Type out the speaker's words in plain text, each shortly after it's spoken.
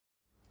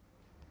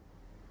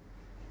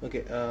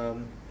Okay,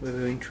 we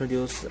will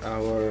introduce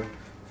our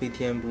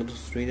Feitian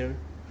Bluetooth reader.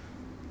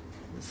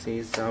 This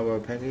is our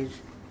package,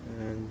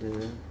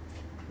 and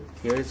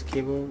here is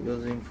cable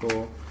using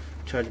for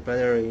charge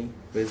battery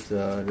with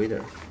the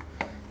reader,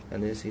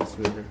 and this is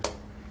reader.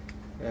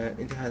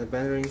 It has a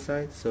battery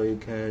inside, so you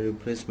can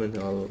replacement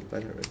of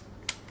battery.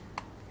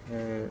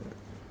 And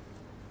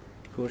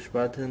push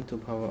button to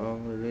power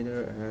on the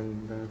reader,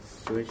 and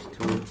let's switch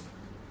to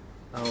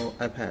our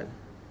iPad.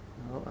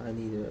 Now I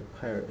need a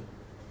pair.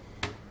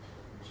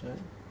 Check.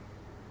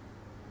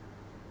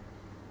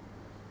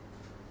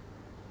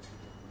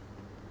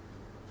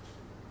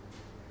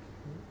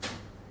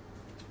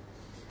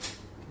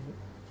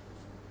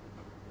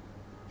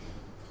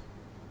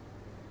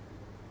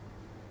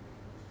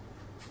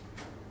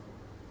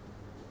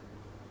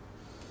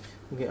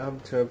 Okay,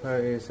 after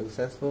pair is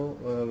successful,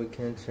 we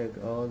can check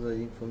all the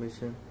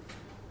information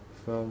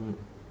from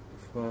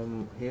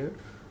here.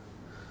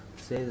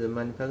 Say the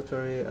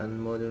manufacturer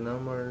and model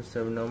number,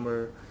 server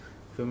number,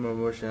 firmware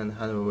version, and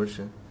hardware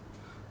version.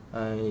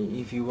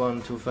 If you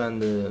want to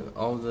find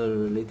all the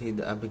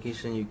related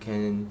application, you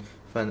can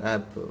find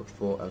app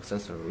for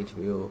accessor, which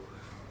will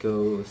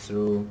go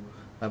through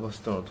Apple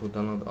Store to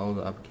download all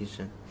the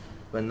application.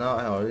 But now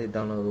I already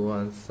downloaded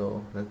one,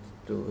 so let's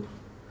do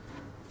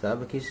the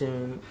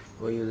application.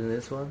 We're using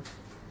this one.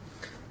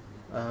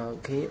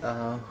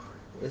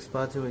 This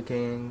button we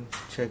can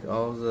check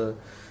all the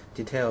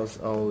details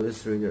of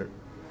this reader,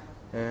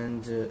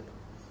 and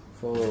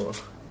for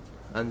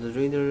the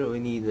reader we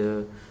need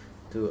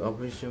to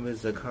operation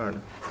with the card.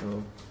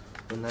 So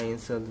when I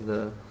insert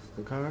the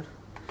card,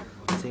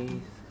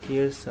 see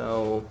here,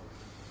 so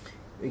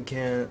we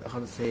can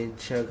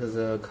check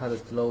the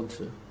card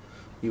slot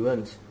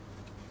event.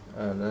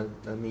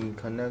 Let me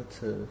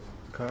connect the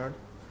card,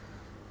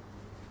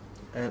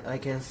 and I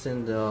can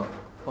send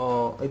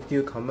all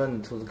APU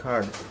command to the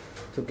card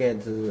to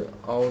get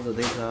all the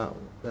data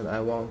that I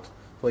want.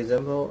 For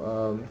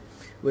example,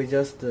 we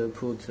just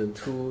put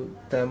two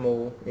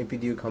demo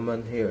APU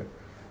command here.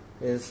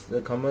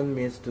 The command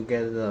means to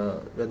get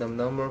the random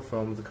number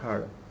from the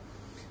card.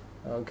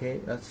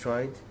 Okay, let's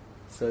try it.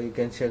 So you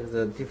can check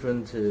the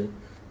different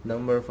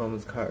number from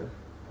the card.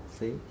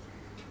 See?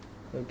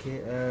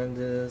 Okay,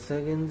 and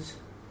second,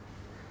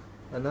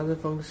 another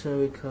function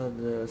we call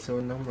the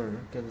server number.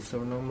 Get the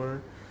server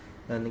number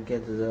and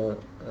get the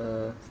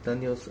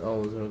status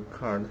of the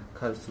card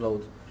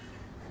slot.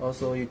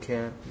 Also, you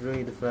can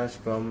read flash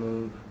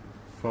from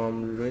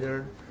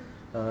reader.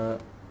 The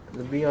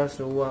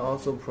bR301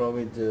 also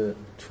provides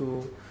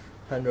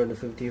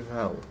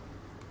 255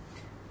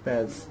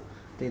 bytes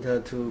data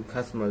to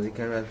customers. They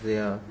can write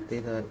their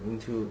data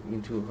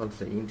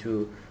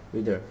into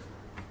reader.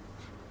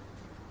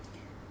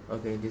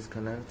 Okay,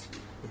 disconnect.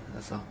 Yeah,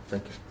 that's all.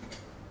 Thank you.